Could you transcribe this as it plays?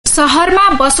शहरमा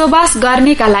बसोबास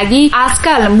गर्नेका लागि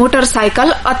आजकल मोटरसाइकल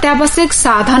अत्यावश्यक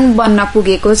साधन बन्न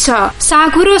पुगेको छ।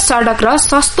 साँघुरो सड़क र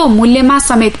सस्तो मूल्यमा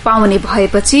समेत पाउने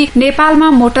भएपछि नेपालमा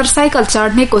मोटरसाइकल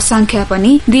चढ़नेको संख्या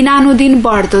पनि दिनानुदिन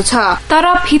बढ़दो छ। तर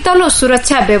फितलो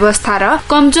सुरक्षा व्यवस्था र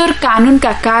कमजोर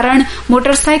कानूनका कारण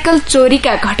मोटरसाइकल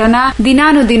चोरीका घटना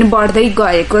दिनानुदिन बढ़दै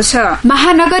गएको छ।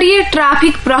 महानगरीय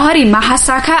ट्राफिक प्रहरी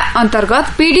महाशाखा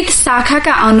अन्तर्गत पीड़ित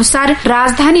शाखाका अनुसार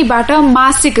राजधानीबाट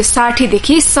मासिक 60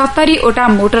 देखि 70 वटा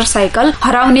मोटरसाइकल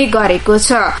हराउने गरेको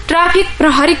छ। ट्राफिक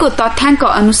प्रहरीको तथ्याङ्क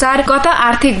अनुसार गत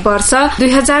आर्थिक वर्ष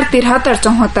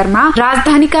 2073-74 मा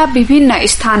राजधानीका विभिन्न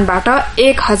स्थानबाट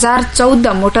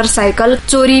 1014 मोटरसाइकल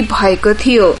चोरी भएको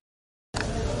थियो।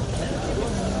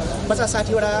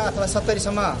 50-60 वटा अथवा 70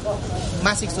 सम्म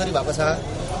मासिक चोरी भएको छ।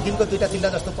 दिनको 2-3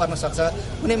 जस्तो पर्न सक्छ।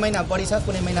 कुनै महिना बढी छ,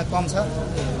 कुनै महिना कम छ।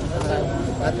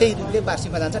 त्यही रूपले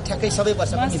वार्षिकमा जान्छ। ठ्याक्कै सबै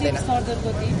वर्षमा मिल्दैन।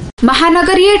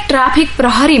 महानगरीय ट्राफिक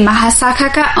प्रहरी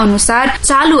महाशाखाका अनुसार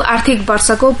चालू आर्थिक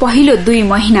वर्षको पहिलो 2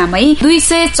 महिनामै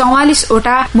 244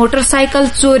 वटा मोटरसाइकल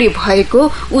चोरी भएको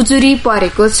उजुरी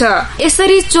परेको छ।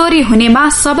 यसरी चोरी हुनेमा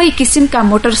सबै किसिमका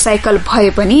मोटरसाइकल भए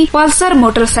पनि पल्सर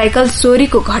मोटरसाइकल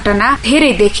चोरीको घटना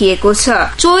धेरै देखिएको छ।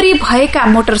 चोरी भएका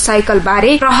मोटरसाइकल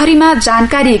बारे प्रहरीमा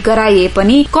जानकारी गराइए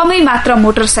पनि कमै मात्र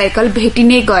मोटरसाइकल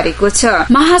भेटिने गरेको छ।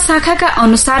 महाशाखाका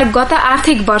अनुसार गत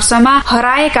आर्थिक वर्षमा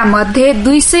हराएका मध्ये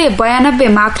 292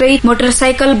 मात्रै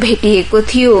मोटरसाइकल भेटिएको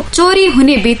थियो। चोरी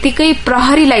हुने बित्तिकै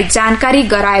प्रहरीलाई जानकारी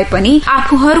गराए पनि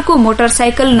आफूहरूको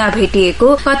मोटरसाइकल नभेटिएको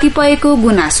कतिपयको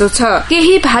गुनासो छ।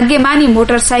 केही भाग्यमानी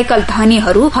मोटरसाइकल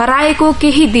धनीहरू हराएको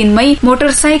केही दिनमै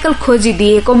मोटरसाइकल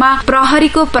खोजिदिएकोमा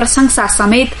प्रहरीको प्रशंसा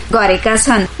समेत गरेका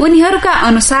छन्। उनीहरूका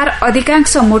अनुसार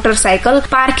अधिकांश मोटरसाइकल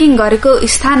पार्किङ गरेको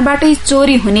स्थानबाटै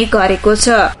चोरी हुने गरेको छ।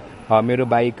 मेरो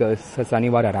बाइक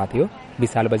शनिबार हराएको थियो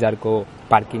विशाल बजारको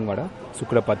पार्किङबाट,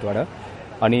 शुक्रपथबाट।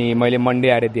 अनि मैले मन्डे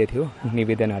आएर दिएको थियो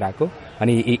निवेदन हराएको।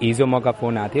 अनि हिजो मका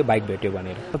फोन आएको थियो बाइक भेट्यो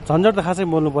भनेर। झन्झट त खासै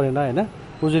बोल्नु परेन होइन।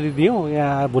 उजुरी दियौँ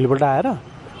यहाँ भोलिपल्ट आएर।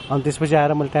 अनि त्यसपछि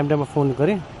आएर मैले टाइममा फोन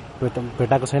गरेँ,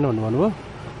 भेटाएको छैन भन्नुभयो।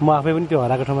 म आफै पनि त्यो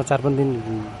हराएको ठाउँमा 4-5 दिन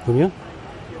घुम्यो,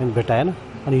 अनि भेटाएन।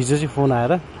 अनि हिजो चाहिँ फोन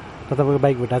आएर तपाईँको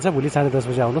बाइक भेटाएको छ, भोलि 10:30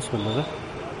 बजी आउनुहोस् भनेर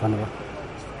भन्नुभयो।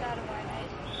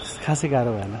 खासै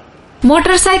गाह्रो भएन।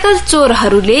 मोटरसाइकल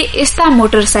चोरहरूले यस्ता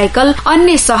मोटरसाइकल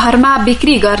अन्य शहरमा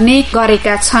बिक्री गर्ने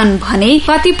गरेका छन् भने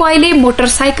कतिपयले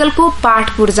मोटरसाइकलको पार्ट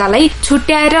पूर्जालाई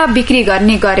छुट्याएर बिक्री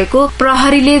गर्ने गरेको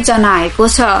प्रहरीले जनाएको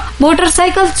छ।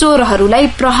 मोटरसाइकल चोरहरूलाई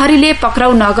प्रहरीले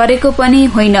पक्राउ नगरेको पनि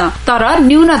होइन, तर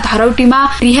न्यून धरौटीमा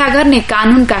रिहा गर्ने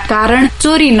कानूनका कारण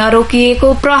चोरी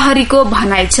नरोकिएको प्रहरीको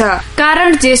भनाइ छ।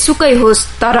 कारण जेसुकै होस्,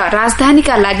 तर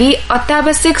राजधानीका लागि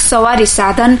अत्यावश्यक सवारी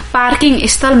साधन पार्किङ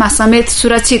स्थलमा समेत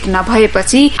सुरक्षित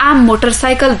भएपछि आम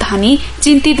मोटरसाइकल धनी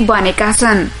चिन्तित बनेका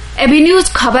छन्। एबी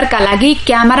न्यूज खबरका लागि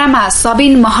क्यामेरामा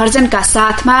सबिन महर्जनका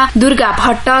साथमा दुर्गा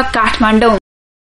भट्ट, काठमाडौँ।